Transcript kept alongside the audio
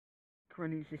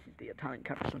Currently, this is the Italian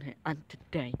campus on here, and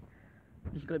today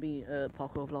is going to be a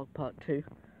parkour vlog part 2.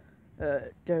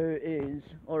 Joe is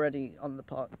already on the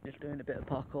park, just doing a bit of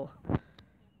parkour,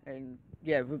 and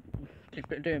yeah, we've just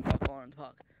been doing parkour on the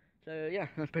park. So yeah,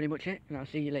 that's pretty much it, and I'll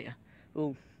see you later.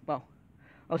 Well,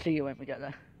 I'll see you when we get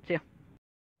there. See ya.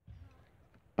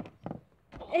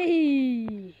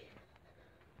 Hey!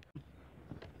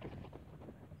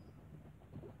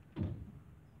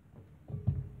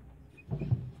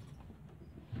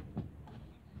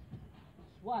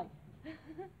 Why?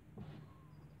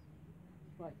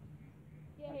 Right.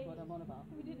 Yay. That's what I'm on about.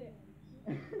 We did it.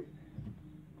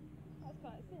 That's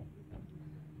quite sick.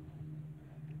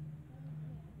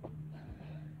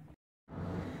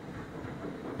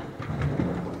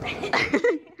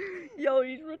 Yo,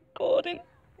 he's recording.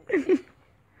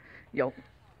 Yo,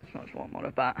 that's what I'm on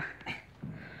about.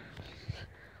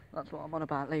 That's what I'm on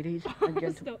about, ladies and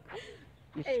gentlemen.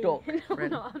 You're Hey. stuck. No,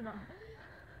 friend. I'm not.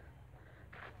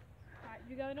 Right,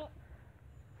 you going up?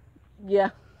 Yeah.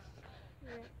 Yeah.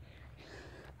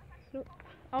 Look,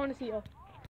 I want to see you.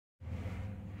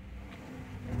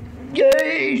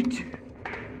 Gate!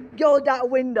 Go that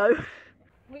window.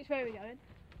 Which way are we going?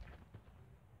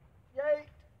 Gate!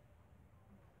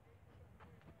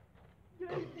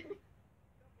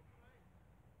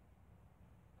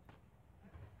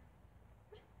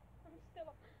 I'm still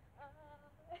up.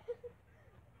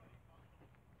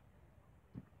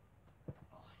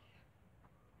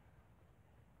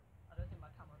 I don't think my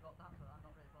camera got that, but I'm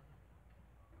not really bothered.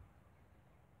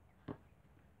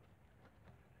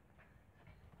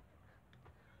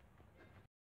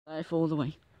 Knife all the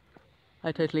way.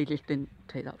 I totally just didn't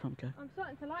take that from Joe. I'm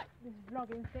starting to like this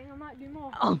vlogging thing. I might do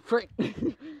more. Oh, frick!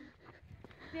 DM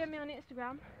me on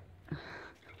Instagram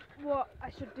what I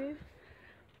should do,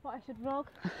 what I should vlog.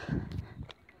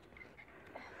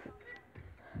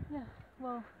 Yeah,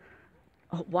 well.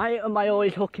 Oh, why am I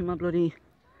always hooking my bloody...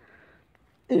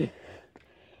 Hey,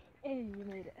 you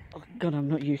made it. Oh god, I'm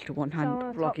not used to one hand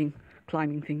So, vlogging,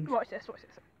 climbing things. Watch this, watch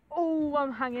this. Oh,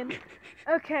 I'm hanging.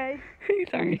 Okay. Who's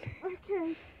hanging?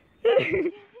 Okay.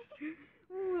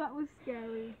 Oh, that was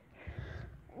scary.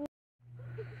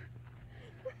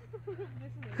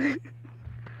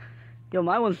 Yo,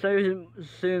 my one's so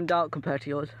zoomed out compared to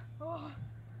yours. Oh.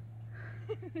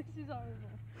 This is horrible.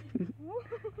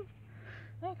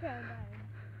 Okay, I'm dying.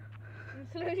 I'm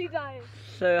slowly dying.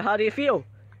 So, how do you feel?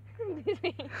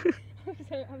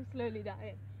 I'm slowly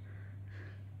dying.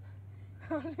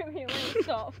 I don't really want to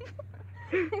stop.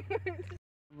 I'm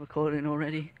recording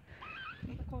already.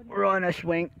 Recording. We're on a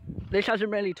swing. This hasn't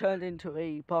really turned into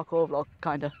a parkour vlog,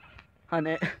 kinda, hasn't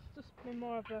it? It's just been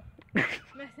more of a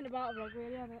messing about vlog,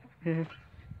 really, hasn't it? Yeah.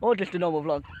 Or just a normal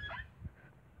vlog.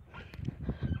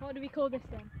 What do we call this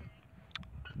then?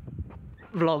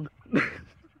 Vlog. Is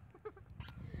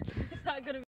that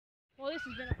gonna be? Well, this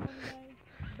has been a fun day,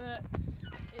 but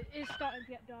it is starting to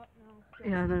get dark now. So.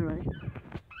 Yeah, I know, right?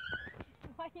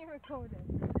 Why are you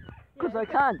recording? Because Yeah, I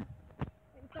can.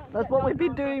 it's starting to That's get what dark we've been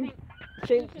now, so I doing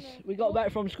think since gonna we got walk-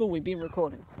 back from school. We've been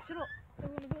recording. Shut up. We're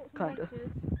going to walk some Kinda.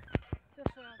 benches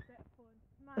just for a bit of fun.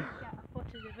 Might get a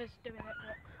footage of us doing it,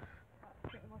 but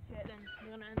that's pretty much it. Then we're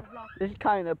going to end the vlog. This is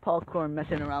kind of parkour and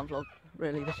messing around vlog,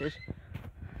 really, this is.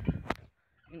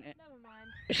 Isn't it? Never mind.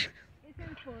 It's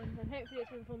been fun, and hopefully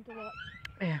it's been fun to watch.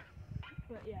 Yeah.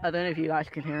 But yeah. I don't know if you guys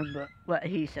can hear him, but what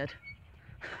he said.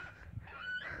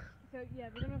 So yeah,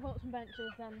 we're going to walk some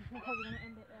benches, then we're probably going to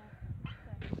end it there.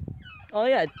 So, Oh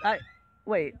yeah,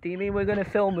 wait, do you mean we're going to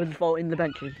film us vaulting the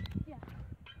benches? yeah.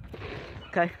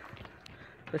 Okay.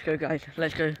 Let's go, guys.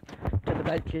 Let's go to the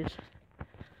benches.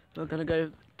 We're going to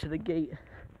go to the gate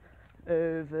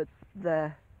over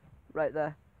there. Right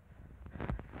there.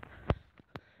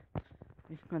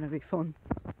 It's going to be fun.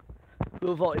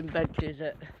 We're vaulting benches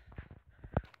at...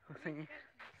 I think... It's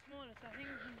smaller, so I think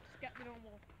we can just get the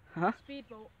normal Huh? speed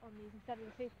boat on these instead of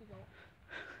the safety boat.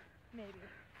 Maybe.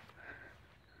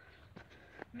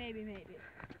 Maybe. Maybe.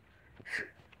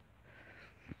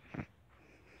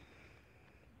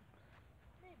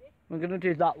 We're going to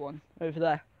do that one over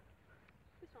there.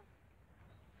 This one.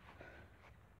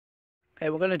 Okay,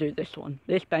 we're going to do this one.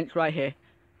 This bench right here.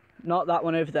 Not that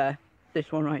one over there.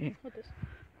 This one right here. What this?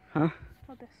 Huh?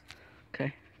 What this?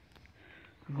 Okay.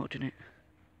 I'm holding it.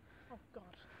 Oh god.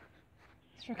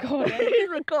 It's recording.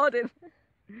 It's recording.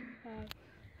 Right.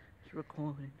 It's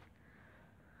recording.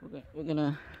 We're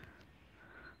gonna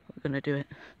do it.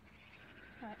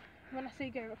 Right. When I say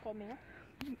go, record me,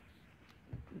 yeah?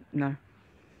 No.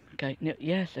 Okay. No,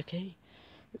 yes. Okay.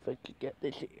 If I could get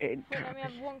this in. Wait, let me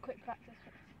have one quick practice.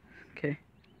 Okay.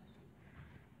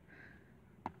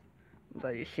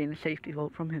 But you've seen the safety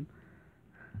vault from him.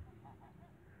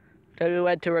 Tell me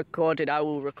when to record it, I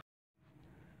will record.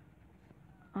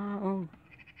 Oh,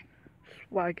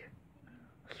 swag.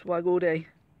 Swag all day.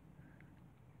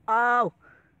 Oh!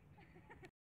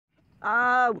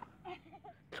 Oh!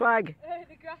 Swag!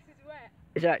 The grass is wet.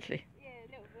 Is it actually? Yeah, a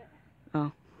little bit.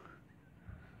 Oh.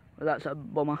 Well, that's a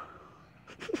bummer.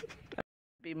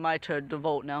 Be my turn to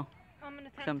vault now. I'm going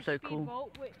to I'm attempt so a speed cool.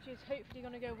 vault, which is hopefully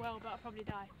going to go well, but I'll probably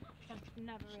die. I've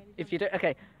never really done If you don't,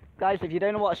 okay, guys, if you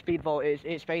don't know what a speed vault is,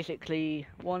 it's basically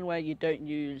one where you don't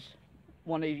use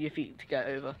one of your feet to get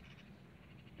over.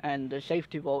 And the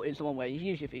safety vault is the one where you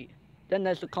use your feet. Then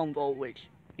there's the con vault, which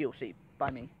you'll see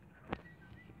by me.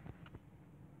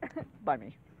 By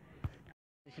me.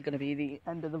 This is going to be the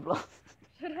end of the vlog.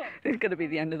 Shut up. This is going to be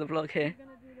the end of the vlog here. I'm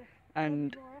going to do this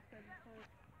And more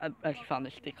often, so I just found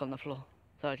this stick on the floor,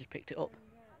 so I just picked it up.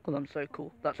 Because I'm so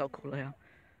cool. That's how cool I am.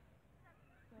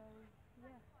 yeah, you're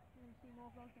going to see more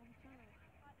vlogs on the channel.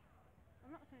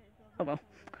 I'm not saying it's Oh well.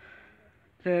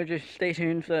 So just stay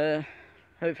tuned for,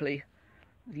 hopefully,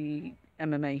 the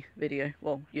MMA video.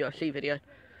 Well, UFC video.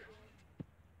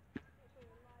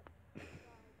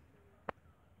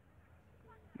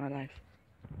 My life.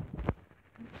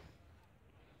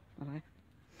 My life.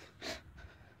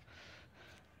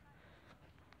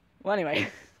 Well, anyway,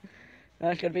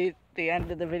 that's going to be the end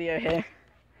of the video here.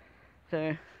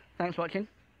 So, thanks for watching.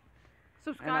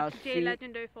 And I'll Subscribe to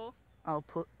see- JLegend04.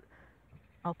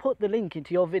 I'll put the link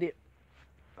into your video.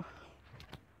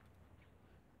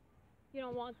 You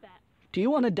don't want that. Do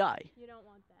you want to die? You don't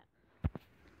want that.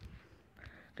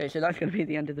 Okay, so that's going to be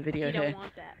the end of the video You here. don't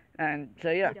want that. And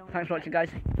so yeah, You don't thanks for want watching, guys.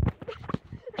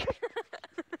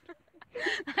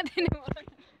 I didn't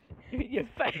want Your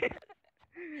face.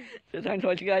 So thanks for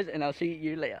watching, guys, and I'll see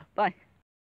you later. Bye.